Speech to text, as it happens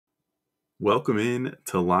Welcome in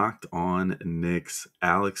to Locked On Knicks.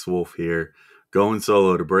 Alex Wolf here, going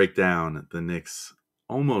solo to break down the Knicks'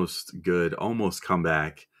 almost good, almost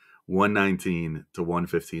comeback,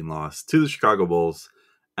 119-115 loss to the Chicago Bulls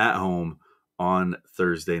at home on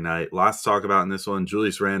Thursday night. Lots to talk about in this one.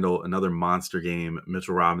 Julius Randle, another monster game.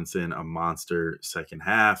 Mitchell Robinson, a monster second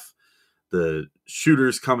half. The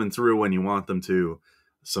shooters coming through when you want them to.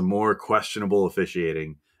 Some more questionable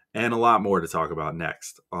officiating. And a lot more to talk about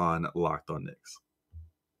next on Locked On Knicks.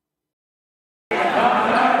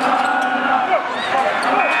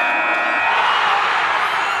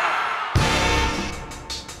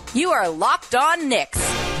 You are Locked On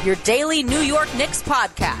Knicks, your daily New York Knicks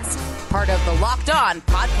podcast, part of the Locked On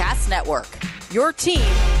Podcast Network, your team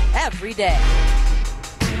every day.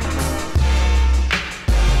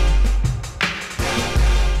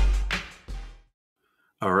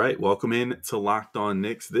 All right, welcome in to Locked On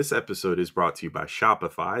Knicks. This episode is brought to you by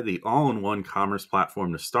Shopify, the all-in-one commerce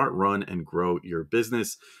platform to start, run, and grow your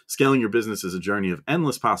business. Scaling your business is a journey of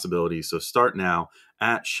endless possibilities, so start now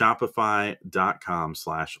at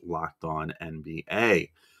shopify.com/LockedOnNBA.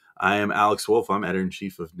 I am Alex Wolf. I'm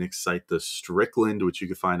editor-in-chief of Knicks site The Strickland, which you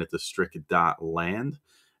can find at thestrick.land.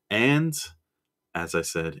 And as I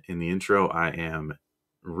said in the intro, I am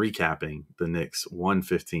recapping the Knicks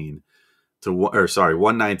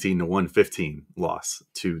 119-115 loss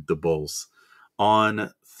to the Bulls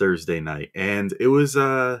on Thursday night. And it was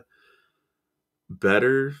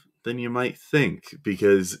better than you might think,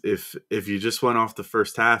 because if you just went off the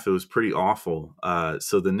first half, it was pretty awful.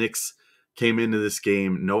 So the Knicks came into this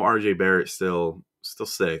game, no RJ Barrett, still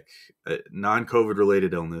sick, non-COVID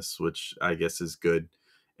related illness, which I guess is good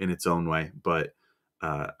in its own way, but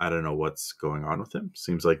I don't know what's going on with him.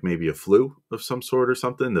 Seems like maybe a flu of some sort or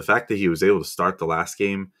something. The fact that he was able to start the last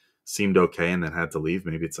game seemed okay and then had to leave.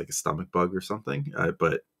 Maybe it's like a stomach bug or something.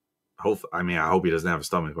 But I hope he doesn't have a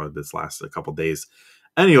stomach bug that's lasted a couple days.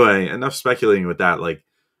 Anyway, enough speculating with that. Like,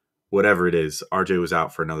 whatever it is, RJ was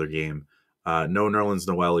out for another game. No Nerlens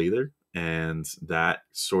Noel either. And that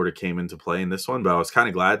sort of came into play in this one. But I was kind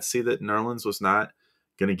of glad to see that Nerlens was not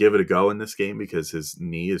going to give it a go in this game, because his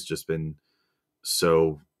knee has just been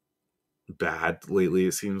so bad lately.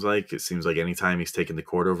 It seems like anytime he's taken the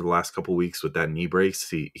court over the last couple of weeks with that knee brace,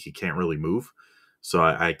 he can't really move. So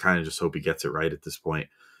I kind of just hope he gets it right at this point.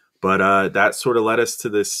 But that sort of led us to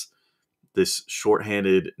this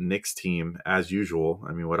shorthanded Knicks team as usual.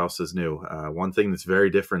 I mean, what else is new? One thing that's very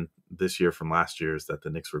different this year from last year is that the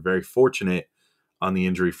Knicks were very fortunate on the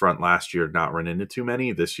injury front last year, not run into too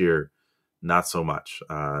many. This year, not so much.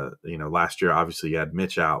 Last year, obviously, you had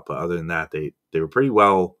Mitch out, but other than that, they were pretty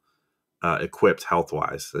well equipped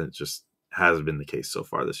health-wise. And it just hasn't been the case so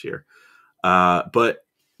far this year. But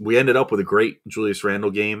we ended up with a great Julius Randle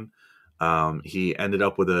game. He ended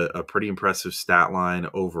up with a pretty impressive stat line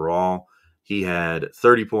overall. He had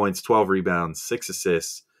 30 points, 12 rebounds, 6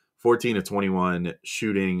 assists, 14 of 21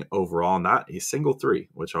 shooting overall. Not a single three,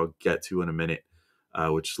 which I'll get to in a minute,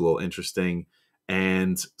 which is a little interesting.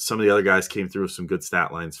 And some of the other guys came through with some good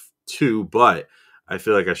stat lines too, but I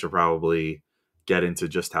feel like I should probably get into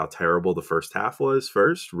just how terrible the first half was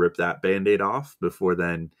first, rip that Band-Aid off before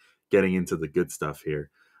then getting into the good stuff here.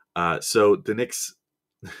 So the Knicks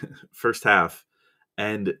first half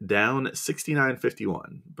and down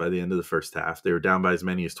 69-51 by the end of the first half. They were down by as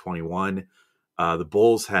many as 21. The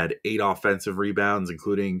Bulls had 8 offensive rebounds,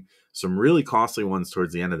 including some really costly ones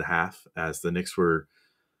towards the end of the half, as the Knicks were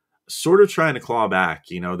sort of trying to claw back.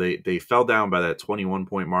 They fell down by that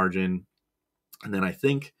 21-point margin. And then I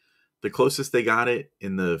think the closest they got it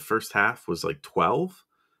in the first half was like 12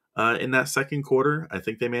 in that second quarter. I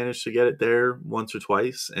think they managed to get it there once or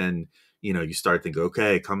twice. And, you start thinking,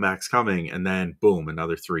 okay, comeback's coming. And then boom,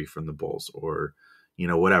 another 3 from the Bulls, or,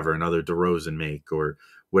 whatever, another DeRozan make, or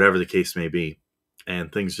whatever the case may be. And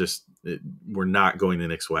things just were not going the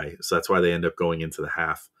Knicks' way. So that's why they end up going into the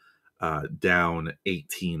half down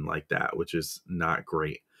 18 like that, which is not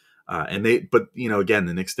great. Again,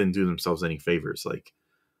 the Knicks didn't do themselves any favors, like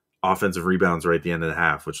offensive rebounds right at the end of the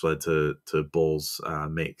half, which led to Bulls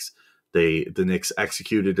makes. The Knicks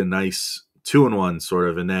executed a nice 2-and-1 sort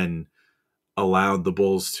of, and then allowed the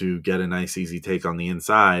Bulls to get a nice easy take on the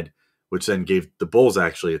inside, which then gave the Bulls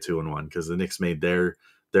actually a 2-and-1, because the Knicks made their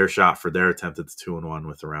shot for their attempt at the 2-and-1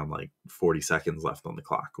 with around like 40 seconds left on the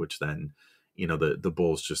clock, which then the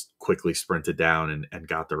Bulls just quickly sprinted down and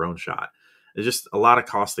got their own shot. It's just a lot of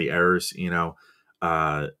costly errors. Immanuel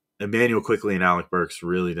Quickley and Alec Burks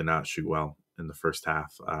really did not shoot well in the first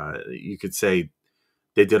half. You could say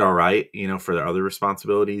they did all right, for their other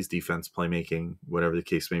responsibilities, defense, playmaking, whatever the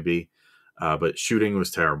case may be. But shooting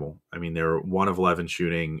was terrible. I mean, they were 1 of 11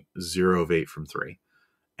 shooting, 0 of 8 from 3.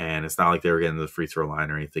 And it's not like they were getting to the free throw line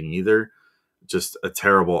or anything either. Just a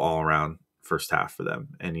terrible all around first half for them.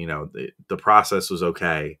 And, the process was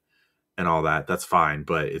okay and all that. That's fine.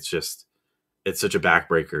 But it's such a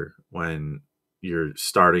backbreaker when you're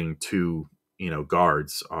starting two,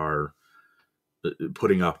 guards are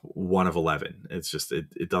putting up 1 of 11. It's just,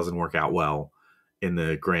 it doesn't work out well in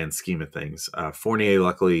the grand scheme of things. Fournier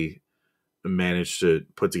luckily managed to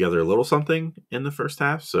put together a little something in the first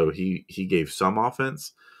half, so he gave some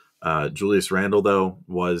offense. Julius Randle, though,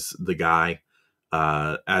 was the guy,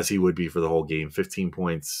 as he would be for the whole game. 15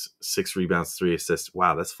 points, 6 rebounds, 3 assists.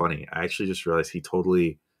 Wow, that's funny. I actually just realized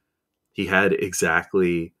he had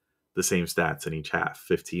exactly the same stats in each half: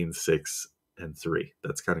 15, 6, and 3.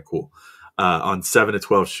 That's kind of cool. On 7 of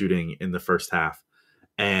 12 shooting in the first half.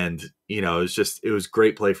 And, it was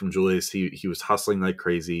great play from Julius. He was hustling like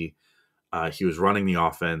crazy. He was running the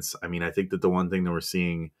offense. I mean, I think that the one thing that we're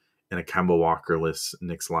seeing in a Kemba Walker-less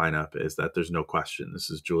Knicks lineup is that there's no question this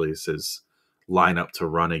is Julius's lineup to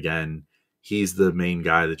run again. He's the main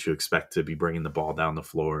guy that you expect to be bringing the ball down the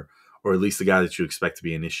floor, or at least the guy that you expect to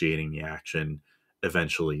be initiating the action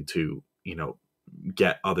eventually to,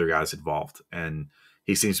 get other guys involved. And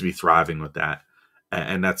he seems to be thriving with that.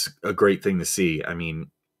 And that's a great thing to see. I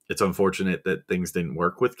mean, it's unfortunate that things didn't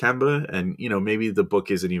work with Kemba, and maybe the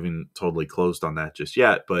book isn't even totally closed on that just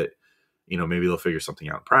yet. But maybe they'll figure something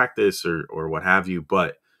out in practice or what have you.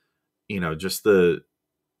 But just the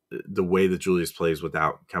way that Julius plays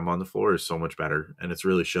without Kemba on the floor is so much better, and it's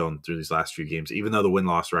really shown through these last few games. Even though the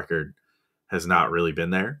win-loss record has not really been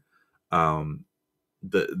there,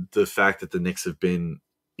 the fact that the Knicks have been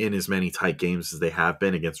in as many tight games as they have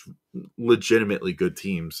been against legitimately good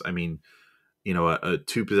teams. I mean, a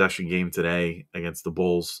 2-possession game today against the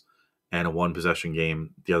Bulls and a 1-possession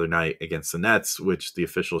game the other night against the Nets, which the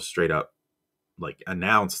officials straight up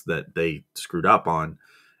announced that they screwed up on,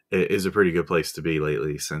 is a pretty good place to be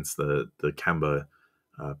lately since the Kemba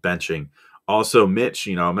benching. Also, Mitch,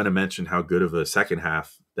 I'm going to mention how good of a second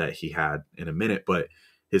half that he had in a minute, but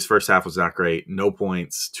his first half was not great. No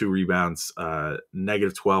points, 2 rebounds,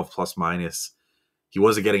 -12 plus minus. He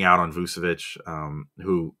wasn't getting out on Vucevic,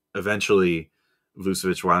 who eventually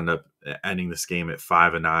Vucevic wound up ending this game at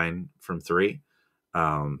 5 of 9 from 3.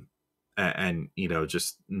 And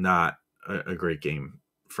just not a great game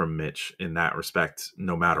from Mitch in that respect,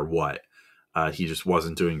 no matter what. He just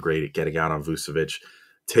wasn't doing great at getting out on Vucevic.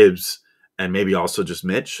 Tibbs, and maybe also just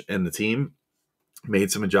Mitch and the team,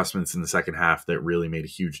 made some adjustments in the second half that really made a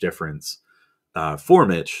huge difference for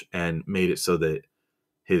Mitch, and made it so that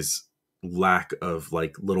his lack of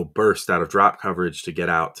little burst out of drop coverage to get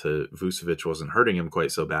out to Vucevic wasn't hurting him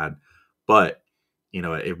quite so bad. But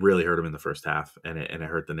it really hurt him in the first half, and it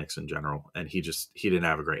hurt the Knicks in general. And he didn't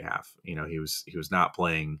have a great half. He was not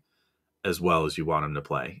playing as well as you want him to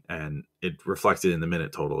play, and it reflected in the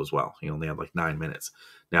minute total as well. He only had 9 minutes.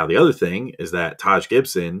 Now the other thing is that Taj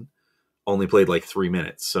Gibson only played 3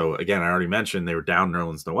 minutes. So again, I already mentioned they were down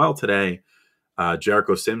Nerlens Noel today.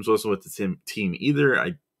 Jericho Sims wasn't with the team either.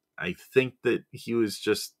 I think that he was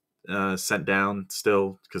just sent down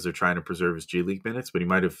still because they're trying to preserve his G League minutes, but he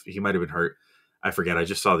might have been hurt. I forget. I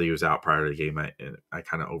just saw that he was out prior to the game. I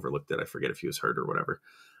kind of overlooked it. I forget if he was hurt or whatever.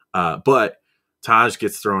 But Taj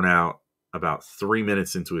gets thrown out about 3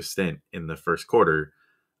 minutes into his stint in the first quarter.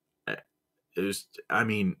 I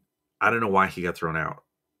don't know why he got thrown out.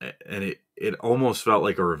 And it almost felt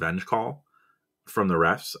like a revenge call from the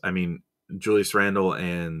refs. I mean, Julius Randle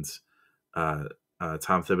and Tom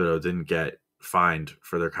Thibodeau didn't get fined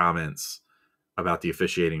for their comments about the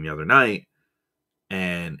officiating the other night.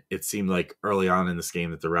 And it seemed like early on in this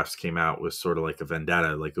game that the refs came out with sort of like a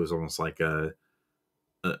vendetta. It was almost like a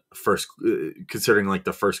first, considering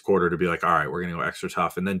the first quarter to be all right, we're going to go extra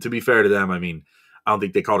tough. And then to be fair to them, I don't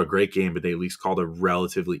think they called a great game, but they at least called a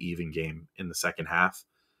relatively even game in the second half.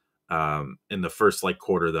 In the first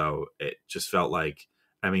quarter, though, it just felt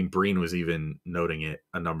Breen was even noting it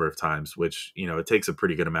a number of times, which, it takes a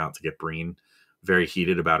pretty good amount to get Breen very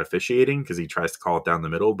heated about officiating because he tries to call it down the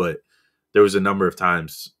middle. But there was a number of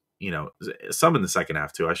times, some in the second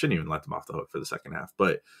half too. I shouldn't even let them off the hook for the second half,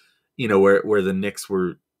 but where the Knicks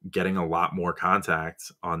were getting a lot more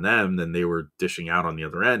contact on them than they were dishing out on the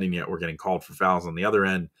other end, and yet we're getting called for fouls on the other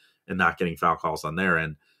end and not getting foul calls on their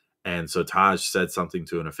end. And so Taj said something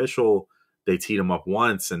to an official. They teed him up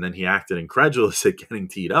once, and then he acted incredulous at getting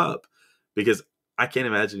teed up because I can't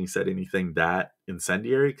imagine he said anything that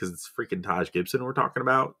incendiary because it's freaking Taj Gibson we're talking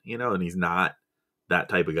about, and he's not that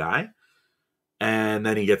type of guy. And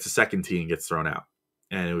then he gets a second tee and gets thrown out.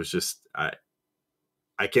 And it was just,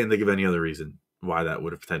 I I can't think of any other reason why that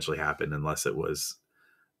would have potentially happened unless it was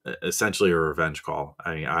essentially a revenge call.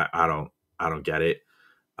 I mean, I don't get it.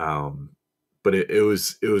 But it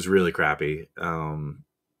was really crappy.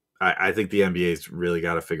 I think the NBA's really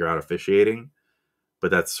got to figure out officiating,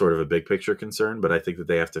 but that's sort of a big picture concern. But I think that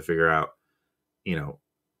they have to figure out, you know,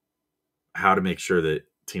 how to make sure that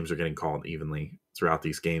teams are getting called evenly throughout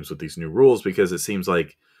these games with these new rules, because it seems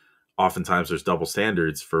like oftentimes there's double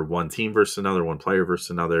standards for one team versus another, one player versus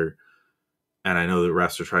another. And I know the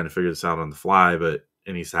refs are trying to figure this out on the fly, but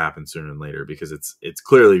it needs to happen sooner than later, because it's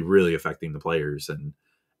clearly really affecting the players and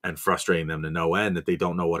frustrating them to no end that they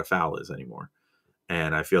don't know what a foul is anymore.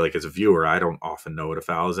 And I feel like as a viewer, I don't often know what a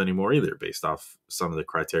foul is anymore either, based off some of the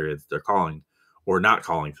criteria that they're calling or not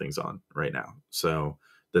calling things on right now. So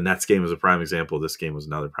the Nets game was a prime example. This game was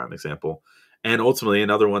another prime example. And ultimately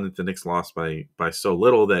another one that the Knicks lost by so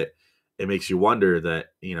little that it makes you wonder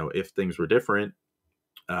that, you know, if things were different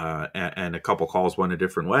and a couple calls went a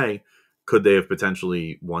different way, could they have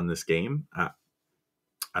potentially won this game? I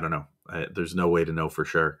don't know. There's no way to know for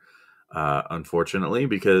sure, unfortunately,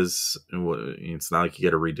 because it's not like you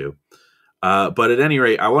get a redo. But at any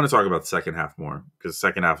rate, I want to talk about the second half more, because the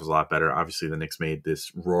second half was a lot better. Obviously, the Knicks made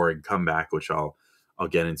this roaring comeback, which I'll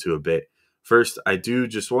get into a bit. First, I do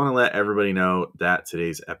just want to let everybody know that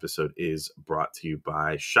today's episode is brought to you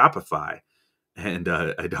by Shopify, and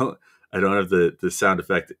I don't have the sound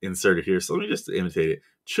effect inserted here, so let me just imitate it.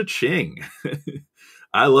 Cha-ching!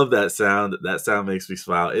 I love that sound. That sound makes me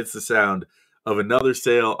smile. It's the sound of another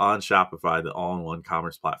sale on Shopify, the all-in-one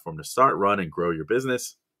commerce platform to start, run, and grow your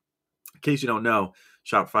business. In case you don't know,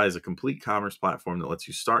 Shopify is a complete commerce platform that lets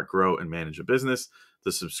you start, grow, and manage a business.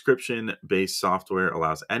 The subscription-based software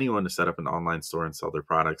allows anyone to set up an online store and sell their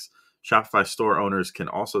products. Shopify store owners can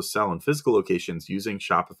also sell in physical locations using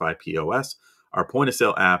Shopify POS, our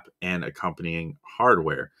point-of-sale app, and accompanying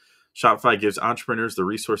hardware. Shopify gives entrepreneurs the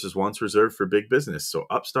resources once reserved for big business, so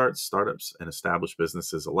upstarts, startups, and established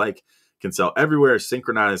businesses alike can sell everywhere,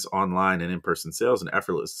 synchronize online and in-person sales, and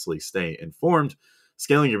effortlessly stay informed.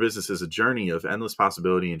 Scaling your business is a journey of endless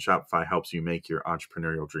possibility, and Shopify helps you make your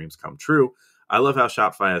entrepreneurial dreams come true. I love how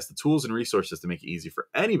Shopify has the tools and resources to make it easy for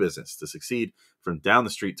any business to succeed, from down the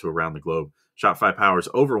street to around the globe. Shopify powers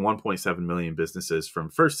over 1.7 million businesses from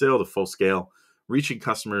first sale to full scale, reaching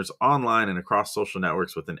customers online and across social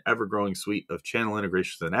networks with an ever-growing suite of channel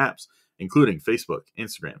integrations and apps, including Facebook,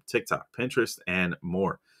 Instagram, TikTok, Pinterest, and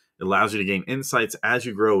more. It allows you to gain insights as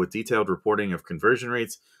you grow with detailed reporting of conversion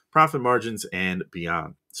rates, profit margins, and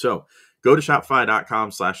beyond. So go to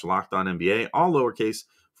shopify.com/LockedOnNBA, all lowercase,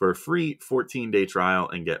 for a free 14-day trial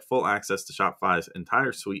and get full access to Shopify's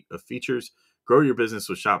entire suite of features. Grow your business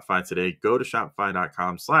with Shopify today. Go to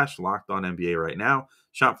shopify.com/LockedOnNBA right now.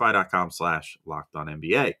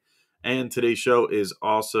 Shopify.com/LockedOnNBA. And today's show is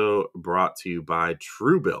also brought to you by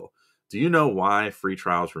Truebill. Do you know why free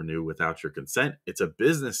trials renew without your consent? It's a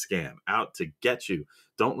business scam out to get you.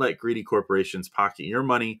 Don't let greedy corporations pocket your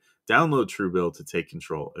money. Download Truebill to take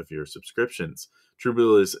control of your subscriptions.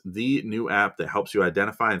 Truebill is the new app that helps you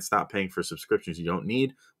identify and stop paying for subscriptions you don't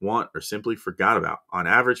need, want, or simply forgot about. On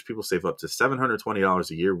average, people save up to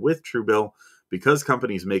 $720 a year with Truebill. Because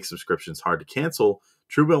companies make subscriptions hard to cancel,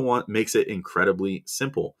 Truebill makes it incredibly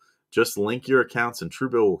simple. Just link your accounts and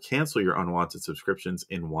Truebill will cancel your unwanted subscriptions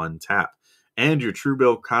in one tap. And your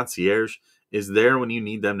Truebill concierge is there when you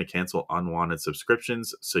need them to cancel unwanted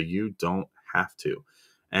subscriptions, so you don't have to.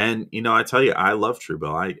 And, you know, I tell you, I love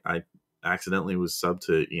Truebill. I accidentally was subbed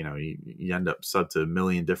to, you know, you end up subbed to a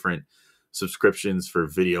million different subscriptions for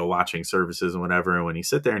video watching services and whatever. And when you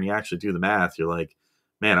sit there and you actually do the math, you're like,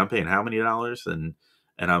 man, I'm paying how many dollars? And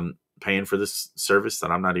I'm paying for this service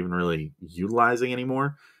that I'm not even really utilizing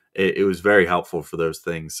anymore. It was very helpful for those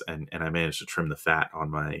things, and I managed to trim the fat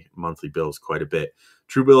on my monthly bills quite a bit.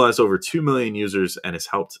 Truebill has over 2 million users and has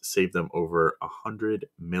helped save them over $100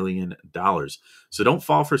 million. So don't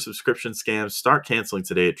fall for subscription scams. Start canceling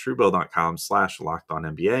today at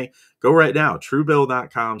Truebill.com/LockedOnNBA. Go right now,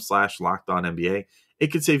 Truebill.com/LockedOnNBA. It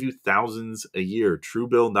could save you thousands a year.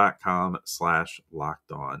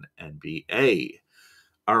 Truebill.com/LockedOnNBA.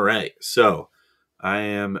 All right, so I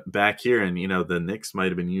am back here, and, you know, the Knicks might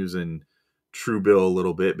have been using Truebill a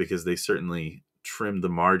little bit because they certainly trimmed the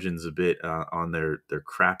margins a bit on their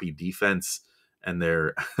crappy defense and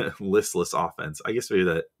their listless offense. I guess maybe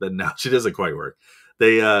that analogy doesn't quite work.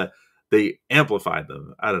 They amplified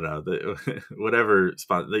them. I don't know. Whatever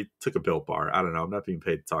spot, they took a Built Bar. I don't know. I'm not being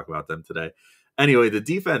paid to talk about them today. Anyway, the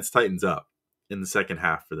defense tightens up in the second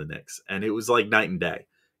half for the Knicks, and it was like night and day.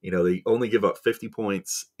 You know, they only give up 50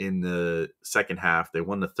 points in the second half. They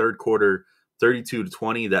won the third quarter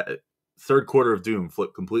 32-20. That third quarter of doom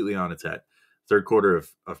flipped completely on its head. Third quarter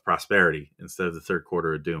of prosperity instead of the third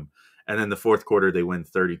quarter of doom. And then the fourth quarter, they win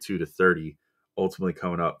 32-30, ultimately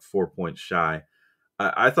coming up 4 points shy.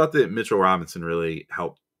 I thought that Mitchell Robinson really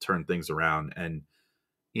helped turn things around. And,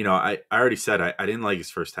 I already said I didn't like his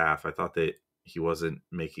first half. I thought that he wasn't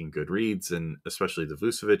making good reads, and especially the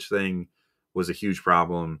Vucevic thing was a huge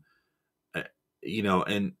problem.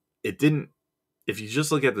 And it didn't, if you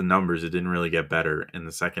just look at the numbers, it didn't really get better in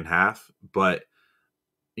the second half. But,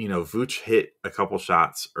 Vooch hit a couple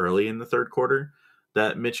shots early in the third quarter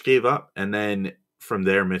that Mitch gave up. And then from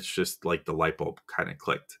there, Mitch just like the light bulb kind of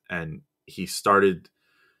clicked and he started.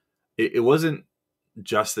 It wasn't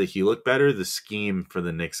just that he looked better. The scheme for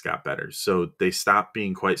the Knicks got better. So they stopped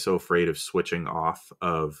being quite so afraid of switching off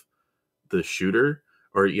of the shooter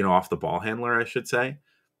or, off the ball handler, I should say,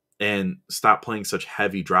 and stop playing such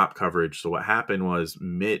heavy drop coverage. So what happened was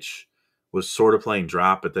Mitch was sort of playing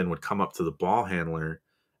drop, but then would come up to the ball handler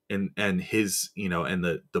and his, and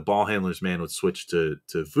the ball handler's man would switch to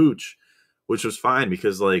Vooch, which was fine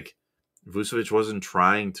because like Vucevic wasn't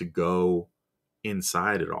trying to go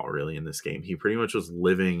inside at all really in this game. He pretty much was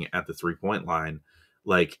living at the 3-point line.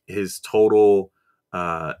 Like his total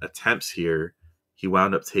attempts here, he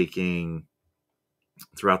wound up taking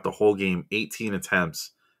throughout the whole game 18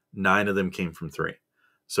 attempts. 9 of them came from 3.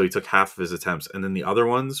 So he took half of his attempts. And then the other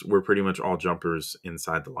ones were pretty much all jumpers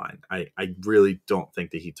inside the line. I really don't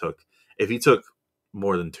think that if he took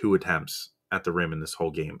more than 2 attempts at the rim in this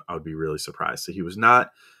whole game, I would be really surprised. So he was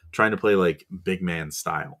not trying to play like big man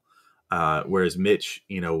style. Whereas Mitch,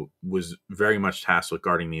 was very much tasked with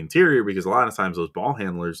guarding the interior because a lot of times those ball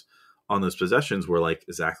handlers on those possessions were like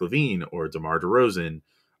Zach LaVine or DeMar DeRozan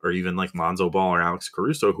or even like Lonzo Ball or Alex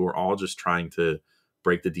Caruso, who were all just trying to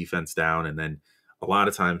break the defense down. And then a lot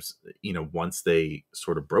of times, once they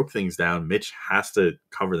sort of broke things down, Mitch has to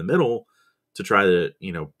cover the middle to try to,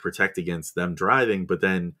 protect against them driving. But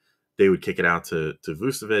then they would kick it out to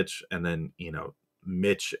Vucevic, and then,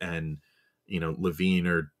 Mitch and, LaVine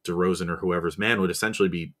or DeRozan or whoever's man would essentially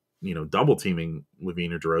be, double teaming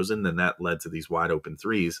LaVine or DeRozan. Then that led to these wide open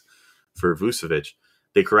threes for Vucevic.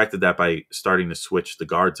 They corrected that by starting to switch the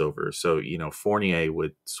guards over. So, Fournier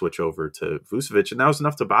would switch over to Vucevic, and that was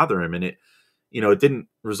enough to bother him. And it didn't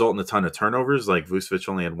result in a ton of turnovers. Like Vucevic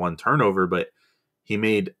only had 1 turnover, but he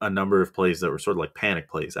made a number of plays that were sort of like panic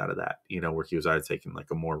plays out of that, where he was either taking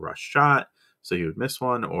like a more rush shot, so he would miss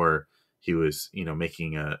one, or he was,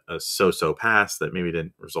 making a so-so pass that maybe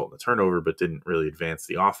didn't result in a turnover, but didn't really advance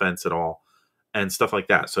the offense at all and stuff like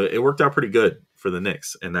that. So it worked out pretty good for the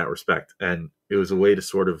Knicks in that respect. And it was a way to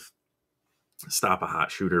sort of stop a hot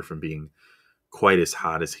shooter from being quite as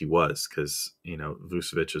hot as he was. Cause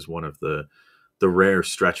Vucevic is one of the rare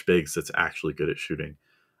stretch bigs that's actually good at shooting.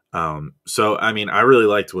 So, I mean, I really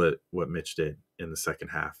liked what Mitch did in the second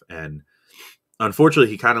half. And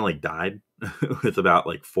unfortunately, he kind of like died with about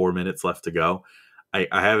like 4 minutes left to go. I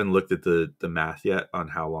haven't looked at the math yet on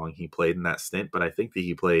how long he played in that stint, but I think that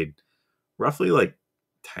he played roughly like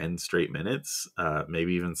 10 straight minutes,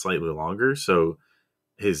 maybe even slightly longer. So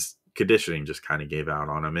his conditioning just kind of gave out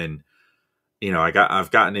on him. And,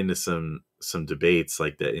 I've gotten into some debates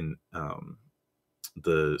like that in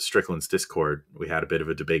the Strickland's Discord. We had a bit of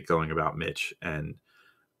a debate going about Mitch and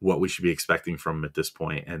what we should be expecting from him at this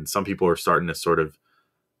point. And some people are starting to sort of,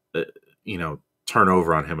 turn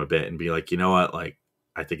over on him a bit and be like, you know what, like,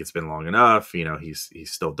 I think it's been long enough. He's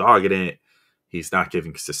still dogging it. He's not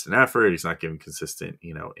giving consistent effort. He's not giving consistent,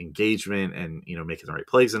 engagement and, making the right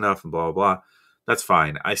plays enough and blah, blah, blah. That's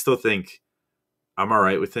fine. I still think I'm all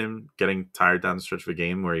right with him getting tired down the stretch of a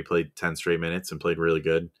game where he played 10 straight minutes and played really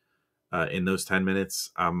good. In those 10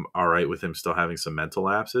 minutes, I'm all right with him still having some mental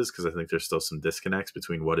lapses because I think there's still some disconnects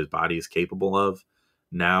between what his body is capable of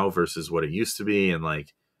now versus what it used to be. And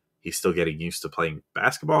like, he's still getting used to playing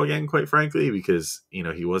basketball again, quite frankly, because,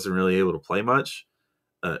 he wasn't really able to play much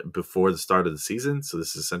before the start of the season. So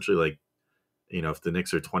this is essentially like, if the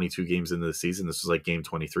Knicks are 22 games into the season, this was like game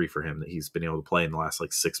 23 for him that he's been able to play in the last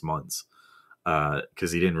like 6 months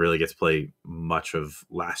because he didn't really get to play much of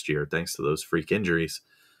last year thanks to those freak injuries.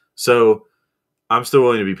 So I'm still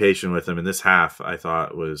willing to be patient with him. And this half I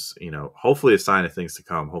thought was, hopefully a sign of things to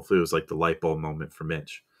come. Hopefully it was like the light bulb moment for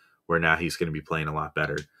Mitch where now he's going to be playing a lot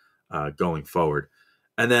better going forward.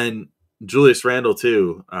 And then Julius Randle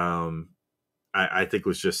too, I think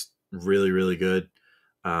was just really, really good.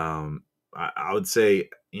 I would say,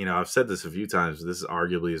 I've said this a few times, but this is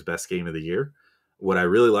arguably his best game of the year. What I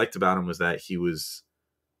really liked about him was that he was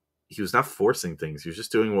not forcing things. He was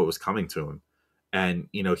just doing what was coming to him. And,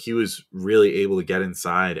 he was really able to get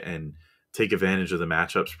inside and take advantage of the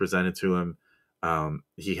matchups presented to him.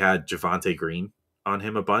 He had Javonte Green on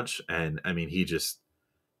him a bunch, and I mean, he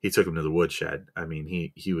took him to the woodshed. I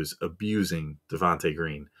mean, he was abusing Javonte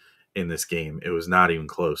Green in this game. It was not even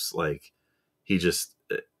close. Like, he just,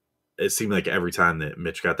 it seemed like every time that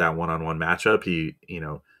Mitch got that one-on-one matchup,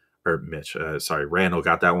 Randle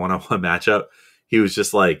got that one-on-one matchup, he was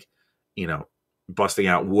just like, busting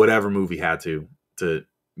out whatever move he had to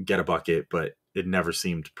get a bucket, but it never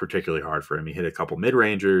seemed particularly hard for him. He hit a couple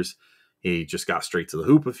mid-rangers. He just got straight to the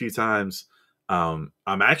hoop a few times. I'm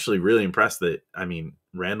actually really impressed that,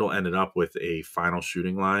 Randle ended up with a final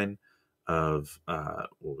shooting line of,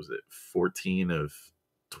 14 of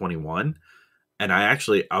 21. And I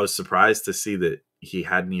was surprised to see that he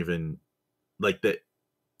hadn't even, like, that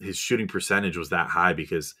his shooting percentage was that high,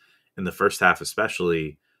 because in the first half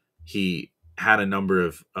especially, he had a number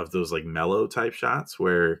of those like mellow type shots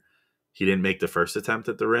where he didn't make the first attempt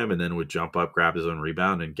at the rim and then would jump up, grab his own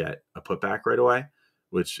rebound, and get a putback right away,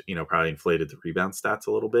 which, probably inflated the rebound stats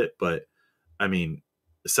a little bit. But the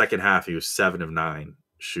second half, he was 7 of 9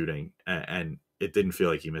 shooting, and it didn't feel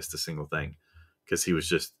like he missed a single thing, because he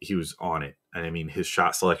was on it. And his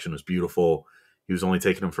shot selection was beautiful. He was only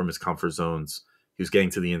taking them from his comfort zones. He was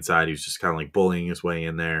getting to the inside. He was just kind of like bullying his way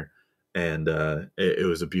in there. And it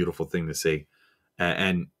was a beautiful thing to see.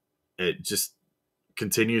 And it just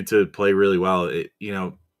continued to play really well.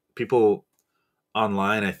 People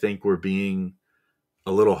online, I think, were being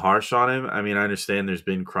a little harsh on him. I understand there's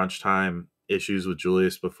been crunch time issues with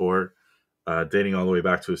Julius before, dating all the way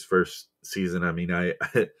back to his first season.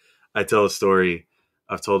 I tell a story.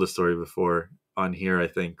 I've told a story before on here, I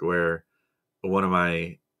think, where one of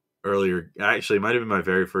my actually, it might have been my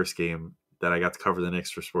very first game that I got to cover the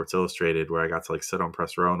Knicks for Sports Illustrated, where I got to like sit on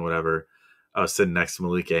press row and whatever. I was sitting next to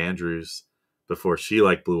Malika Andrews before she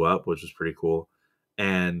like blew up, which was pretty cool.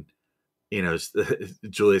 And,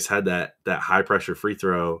 Julius had that high pressure free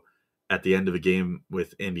throw at the end of a game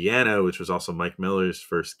with Indiana, which was also Mike Miller's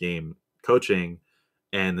first game coaching.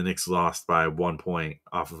 And the Knicks lost by 1 point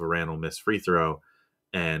off of a Randle missed free throw.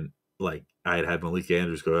 And like, I had Malika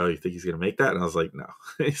Andrews go, "Oh, you think he's going to make that?" And I was like, "No,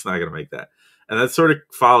 he's not going to make that." And that sort of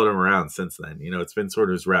followed him around since then. It's been sort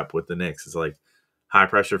of his rep with the Knicks. It's like high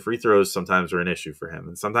pressure free throws sometimes are an issue for him.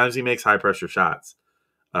 And sometimes he makes high pressure shots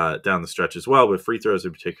down the stretch as well. But free throws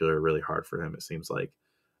in particular are really hard for him, it seems like,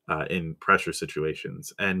 in pressure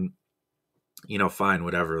situations. And, fine,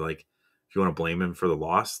 whatever. Like, if you want to blame him for the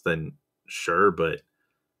loss, then sure. But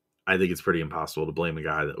I think it's pretty impossible to blame a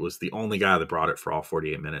guy that was the only guy that brought it for all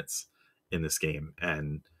 48 minutes in this game.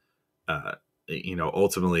 And,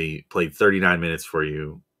 ultimately played 39 minutes for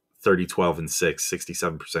you, 30, 12, and 6,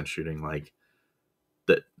 67% shooting. Like,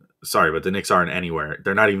 that. Sorry, but the Knicks aren't anywhere.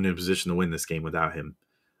 They're not even in a position to win this game without him,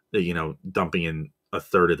 dumping in a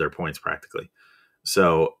third of their points practically.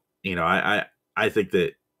 So, I think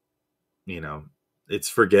that, it's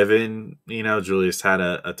forgiven. Julius had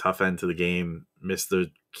a tough end to the game, missed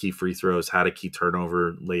the key free throws, had a key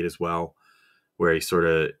turnover late as well, where he sort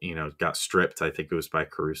of, got stripped. I think it was by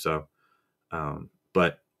Caruso.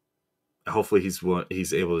 But hopefully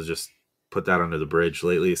he's able to just put that under the bridge.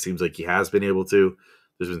 Lately, it seems like he has been able to.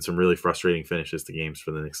 There's been some really frustrating finishes to games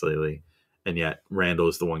for the Knicks lately. And yet Randle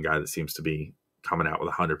is the one guy that seems to be coming out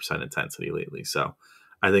with 100% intensity lately. So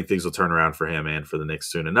I think things will turn around for him and for the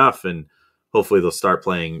Knicks soon enough. And hopefully they'll start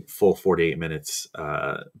playing full 48 minutes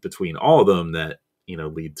between all of them that,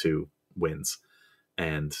 lead to wins.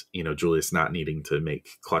 And, Julius not needing to make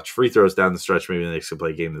clutch free throws down the stretch. Maybe the Knicks can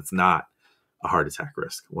play a game that's not a heart attack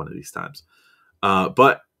risk one of these times.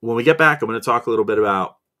 But when we get back, I'm going to talk a little bit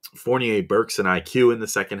about Fournier, Burks, and IQ in the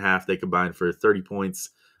second half. They combined for 30 points,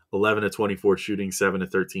 11 of 24 shooting, 7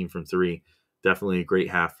 of 13 from three. Definitely a great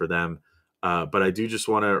half for them. But I do just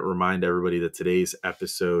want to remind everybody that today's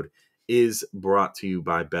episode is brought to you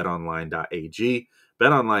by betonline.ag.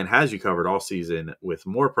 BetOnline has you covered all season with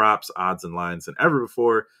more props, odds, and lines than ever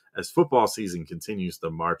before as football season continues the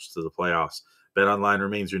march to the playoffs. BetOnline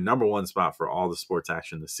remains your number one spot for all the sports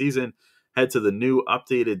action this season. Head to the new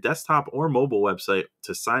updated desktop or mobile website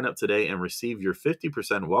to sign up today and receive your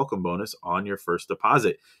 50% welcome bonus on your first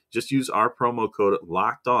deposit. Just use our promo code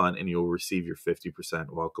LOCKEDON and you'll receive your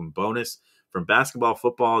 50% welcome bonus. From basketball,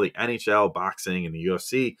 football, the NHL, boxing, and the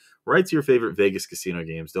UFC, right to your favorite Vegas casino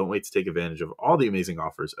games. Don't wait to take advantage of all the amazing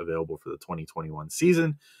offers available for the 2021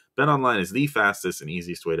 season. BetOnline is the fastest and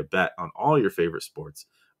easiest way to bet on all your favorite sports.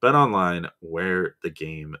 BetOnline, where the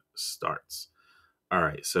game starts. All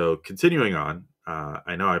right, so continuing on,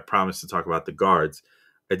 I know I promised to talk about the guards.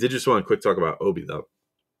 I did just want to quick talk about Obi, though.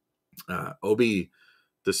 Obi,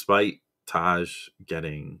 despite Taj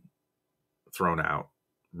getting thrown out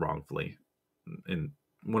wrongfully in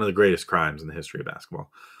one of the greatest crimes in the history of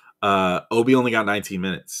basketball. Obi only got 19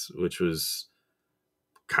 minutes, which was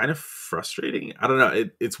kind of frustrating. I don't know.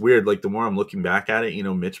 It's weird. Like the more I'm looking back at it,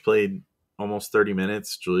 Mitch played almost 30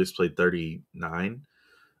 minutes. Julius played 39.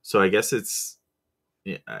 So I guess it's,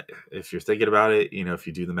 yeah, if you're thinking about it, if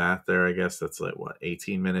you do the math there, I guess that's like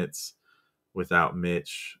 18 minutes without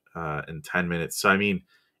Mitch, and 10 minutes. So, I mean,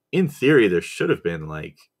 in theory, there should have been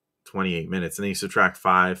like 28 minutes, and then you subtract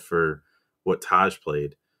 5 for what Taj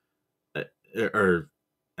played, or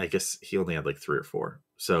I guess he only had like 3 or 4.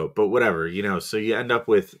 So, but whatever, so you end up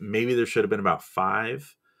with maybe there should have been about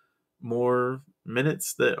 5 more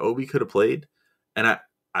minutes that Obi could have played. And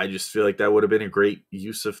I just feel like that would have been a great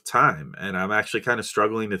use of time. And I'm actually kind of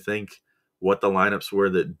struggling to think what the lineups were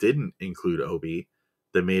that didn't include Obi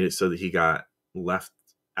that made it so that he got left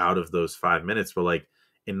out of those 5 minutes. But like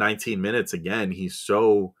in 19 minutes, again, he's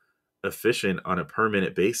so efficient on a per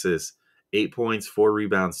minute basis. 8 points, 4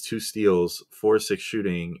 rebounds, 2 steals, 4-6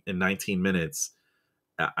 shooting in 19 minutes.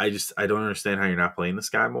 I don't understand how you're not playing this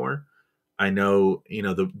guy more. I know,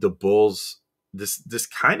 the Bulls, this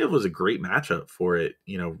kind of was a great matchup for it,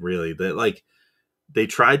 really. That like they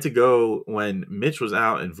tried to go when Mitch was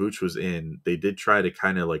out and Vooch was in, they did try to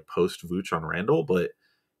kind of like post Vooch on Randle, but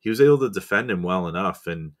he was able to defend him well enough.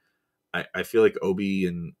 And I feel like Obi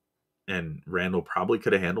and Randle probably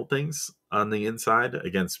could have handled things on the inside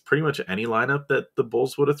against pretty much any lineup that the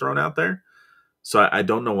Bulls would have thrown out there. So I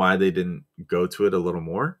don't know why they didn't go to it a little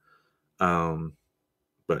more.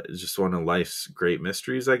 But it's just one of life's great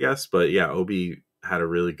mysteries, I guess. But yeah, Obi had a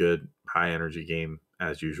really good high energy game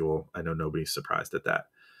as usual. I know nobody's surprised at that.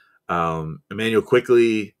 Immanuel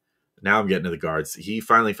Quickley, now I'm getting to the guards. He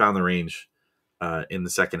finally found the range in the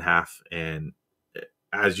second half, and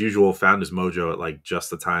as usual, found his mojo at like just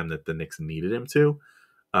the time that the Knicks needed him to.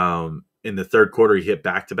 In the third quarter, he hit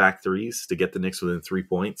back-to-back threes to get the Knicks within 3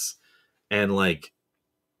 points. And like,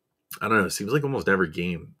 I don't know, it seems like almost every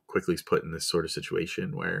game Quickley's put in this sort of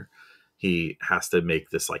situation where he has to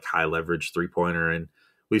make this like high leverage 3-pointer. And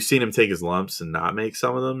we've seen him take his lumps and not make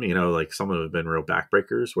some of them, like some of them have been real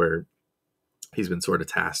backbreakers where he's been sort of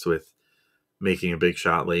tasked with making a big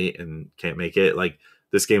shot late and can't make it. Like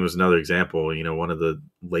this game was another example, one of the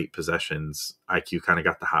late possessions, IQ kind of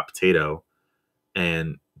got the hot potato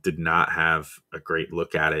and did not have a great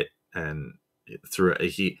look at it. And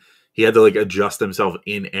he had to like adjust himself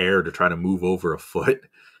in air to try to move over a foot,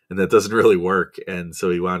 and that doesn't really work. And so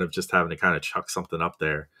he wound up just having to kind of chuck something up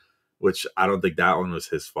there, which I don't think that one was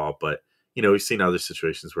his fault. But, we've seen other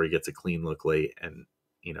situations where he gets a clean look late and,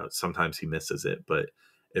 sometimes he misses it. But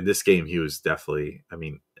in this game, he was definitely,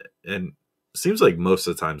 and seems like most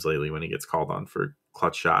of the times lately when he gets called on for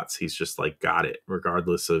clutch shots, he's just like got it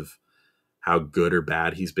regardless of how good or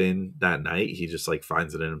bad he's been that night. He just like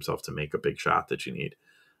finds it in himself to make a big shot that you need.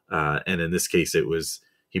 And in this case,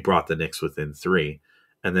 he brought the Knicks within 3.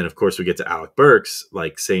 And then, of course, we get to Alec Burks,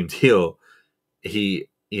 like same deal. He,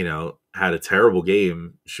 had a terrible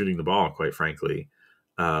game shooting the ball, quite frankly.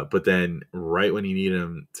 But then right when you need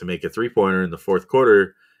him to make a 3-pointer in the fourth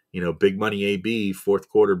quarter, big money AB, fourth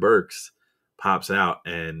quarter Burks pops out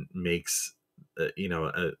and makes,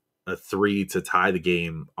 a 3 to tie the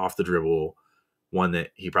game off the dribble. One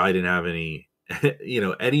that he probably didn't have any,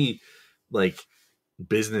 any like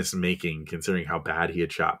business making considering how bad he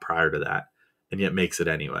had shot prior to that, and yet makes it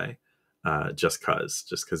anyway, just cause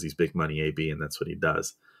he's big money AB and that's what he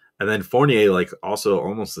does. And then Fournier, like also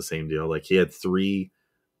almost the same deal. Like he had 3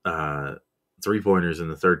 3-pointers in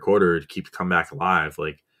the third quarter to keep the comeback alive.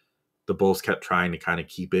 Like the Bulls kept trying to kind of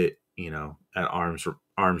keep it, at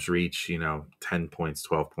arm's reach, 10 points,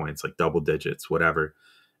 12 points, like double digits, whatever.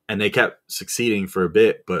 And they kept succeeding for a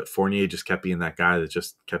bit, but Fournier just kept being that guy that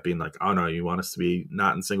just kept being like, oh no, you want us to be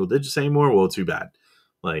not in single digits anymore? Well, too bad.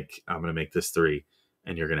 Like, I'm going to make this 3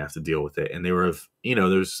 and you're going to have to deal with it. And they were,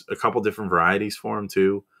 there's a couple different varieties for him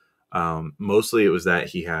too. Mostly it was that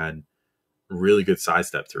he had really good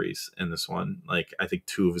sidestep threes in this one. Like I think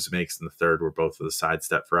 2 of his makes in the third were both of the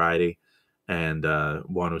sidestep variety. And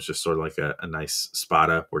one was just sort of like a nice spot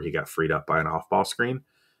up where he got freed up by an off-ball screen.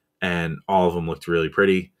 And all of them looked really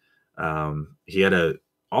pretty. He had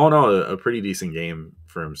all in all, a pretty decent game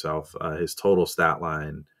for himself. His total stat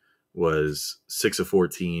line was 6 of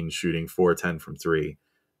 14, shooting 4 of 10 from 3,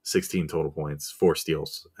 16 total points, 4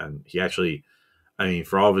 steals. And he actually,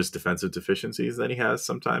 for all of his defensive deficiencies that he has,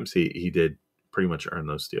 sometimes he did pretty much earn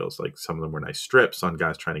those steals. Like some of them were nice strips on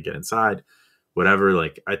guys trying to get inside, whatever.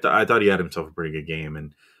 Like I thought he had himself a pretty good game.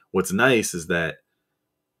 And what's nice is that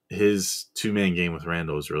his 2-man game with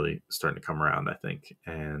Randle is really starting to come around, I think.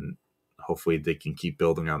 And hopefully they can keep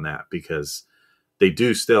building on that because they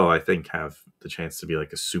do still, I think, have the chance to be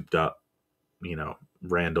like a souped up,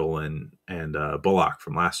 Randall and Bullock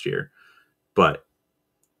from last year, but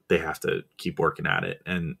they have to keep working at it,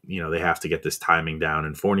 and they have to get this timing down.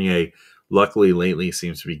 And Fournier, luckily, lately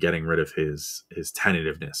seems to be getting rid of his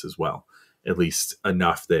tentativeness as well, at least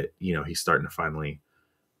enough that he's starting to finally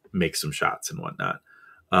make some shots and whatnot.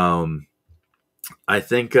 I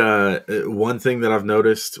think one thing that I've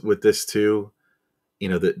noticed with this too,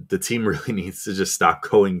 the team really needs to just stop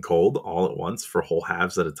going cold all at once for whole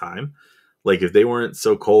halves at a time. Like if they weren't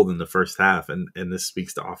so cold in the first half, and this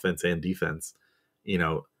speaks to offense and defense,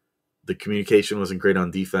 the communication wasn't great on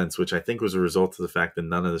defense, which I think was a result of the fact that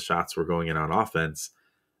none of the shots were going in on offense.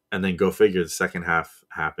 And then go figure, the second half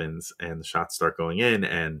happens and the shots start going in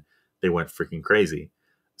and they went freaking crazy.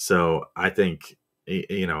 So I think,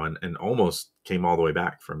 and almost came all the way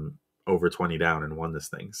back from over 20 down and won this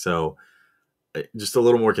thing. So just a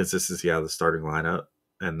little more consistency out of the starting lineup.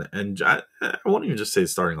 And I won't even just say the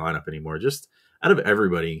starting lineup anymore, just out of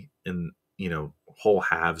everybody in, whole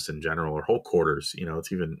halves in general, or whole quarters, we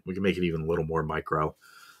can make it even a little more micro.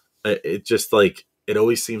 It just like, it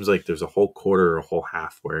always seems like there's a whole quarter or a whole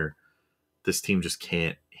half where this team just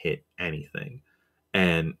can't hit anything.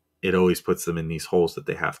 And it always puts them in these holes that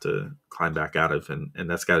they have to climb back out of. And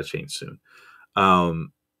that's got to change soon.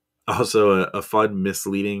 Also a fun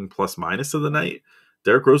misleading plus minus of the night.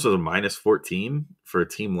 Derrick Rose was a minus 14 for a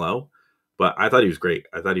team low, but I thought he was great.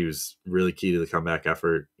 I thought he was really key to the comeback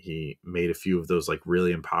effort. He made a few of those like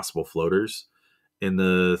really impossible floaters in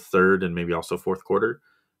the third and maybe also fourth quarter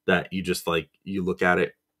that you just like, you look at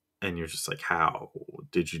it and you're just like, how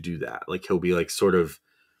did you do that? Like he'll be like sort of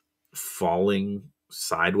falling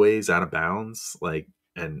sideways out of bounds, like,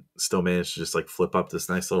 and still managed to just like flip up this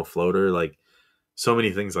nice little floater. Like so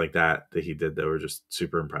many things like that he did that were just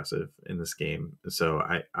super impressive in this game. So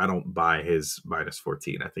I don't buy his minus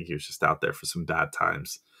 14. I think he was just out there for some bad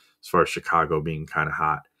times as far as Chicago being kind of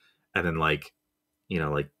hot. And then like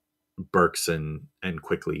Burks and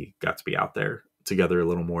Quickley got to be out there together a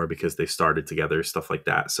little more because they started together, stuff like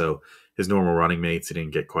that. So his normal running mates, he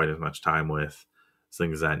didn't get quite as much time with,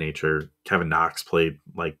 things of that nature. Kevin Knox played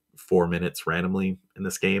like 4 minutes randomly in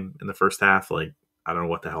this game in the first half. Like, I don't know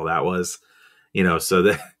what the hell that was, so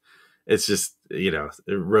that it's just,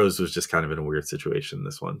 Rose was just kind of in a weird situation in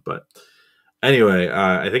this one. But anyway,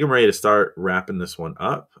 I think I'm ready to start wrapping this one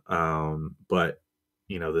up. But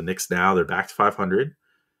the Knicks now, they're back to 500.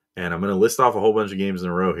 And I'm going to list off a whole bunch of games in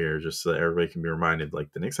a row here just so that everybody can be reminded.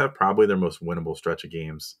 Like, the Knicks have probably their most winnable stretch of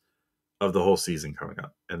games of the whole season coming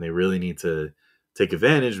up. And they really need to take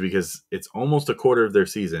advantage because it's almost a quarter of their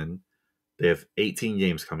season. They have 18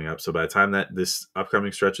 games coming up. So by the time that this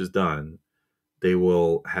upcoming stretch is done, they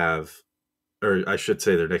will have, or I should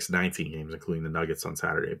say their next 19 games, including the Nuggets on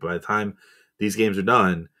Saturday. But by the time these games are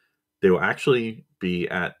done, they will actually be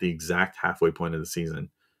at the exact halfway point of the season.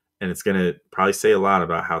 And it's going to probably say a lot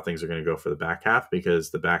about how things are going to go for the back half,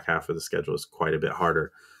 because the back half of the schedule is quite a bit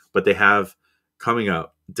harder. But they have coming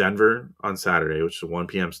up Denver on Saturday, which is a 1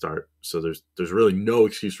 p.m. start. So there's really no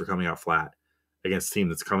excuse for coming out flat against a team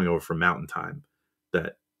that's coming over from Mountain Time.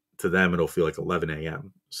 That to them, it'll feel like 11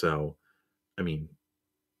 a.m. So, I mean,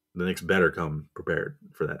 the Knicks better come prepared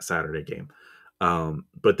for that Saturday game.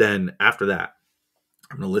 But then after that,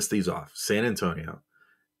 I'm going to list these off. San Antonio,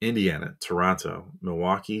 Indiana, Toronto,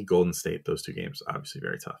 Milwaukee, Golden State. Those 2 games, obviously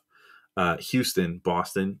very tough. Houston,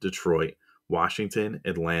 Boston, Detroit, Washington,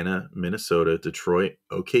 Atlanta, Minnesota, Detroit,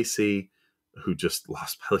 OKC, who just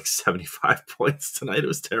lost by like 75 points tonight. It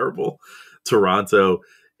was terrible. Toronto,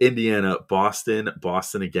 Indiana, Boston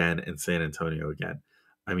again, and San Antonio again.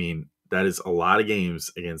 I mean, that is a lot of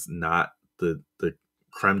games against not the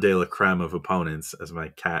creme de la creme of opponents, as my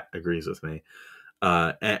cat agrees with me.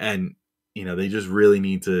 And they just really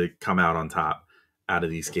need to come out on top out of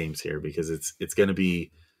these games here, because it's going to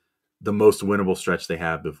be the most winnable stretch they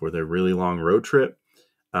have before their really long road trip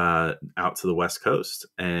out to the West Coast.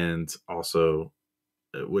 And also,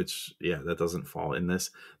 which, that doesn't fall in this.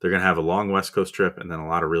 They're going to have a long West Coast trip and then a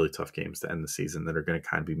lot of really tough games to end the season that are going to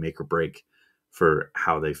kind of be make or break for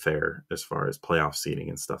how they fare as far as playoff seeding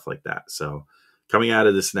and stuff like that. So coming out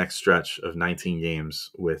of this next stretch of 19 games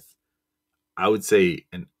with, I would say,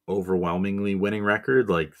 an overwhelmingly winning record,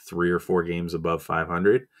 like 3 or 4 games above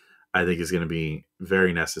 500, I think is going to be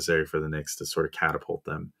very necessary for the Knicks to sort of catapult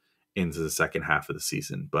them into the second half of the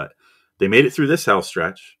season. But they made it through this hell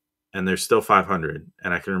stretch and they're still 500.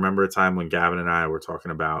 And I can remember a time when Gavin and I were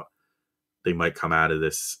talking about they might come out of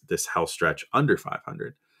this hell stretch under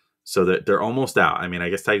 500. So that they're almost out. I mean, I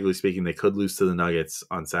guess technically speaking, they could lose to the Nuggets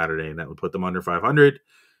on Saturday and that would put them under 500.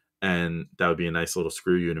 And that would be a nice little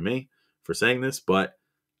screw you to me. for saying this, but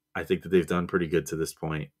I think that they've done pretty good to this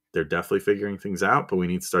point. They're definitely figuring things out, but we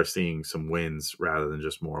need to start seeing some wins rather than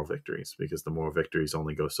just moral victories, because the moral victories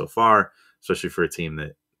only go so far, especially for a team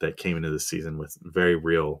that came into this season with very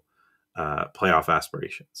real playoff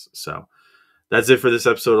aspirations. So that's it for this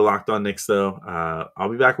episode of Locked On Knicks, though.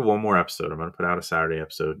 I'll be back with one more episode. I'm going to put out a Saturday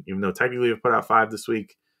episode, even though technically I've put out 5 this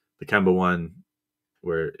week. The Kemba one,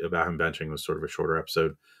 where about him benching, was sort of a shorter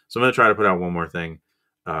episode. So I'm going to try to put out one more thing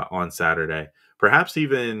on Saturday. Perhaps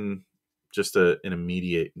even just an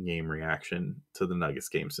immediate game reaction to the Nuggets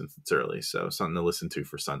game, since it's early. So something to listen to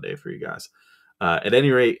for Sunday for you guys. At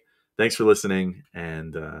any rate, thanks for listening,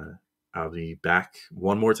 and I'll be back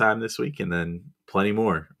one more time this week, and then plenty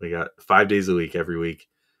more. We got 5 days a week, every week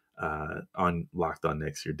on Locked On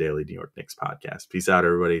Knicks, your daily New York Knicks podcast. Peace out,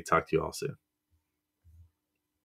 everybody. Talk to you all soon.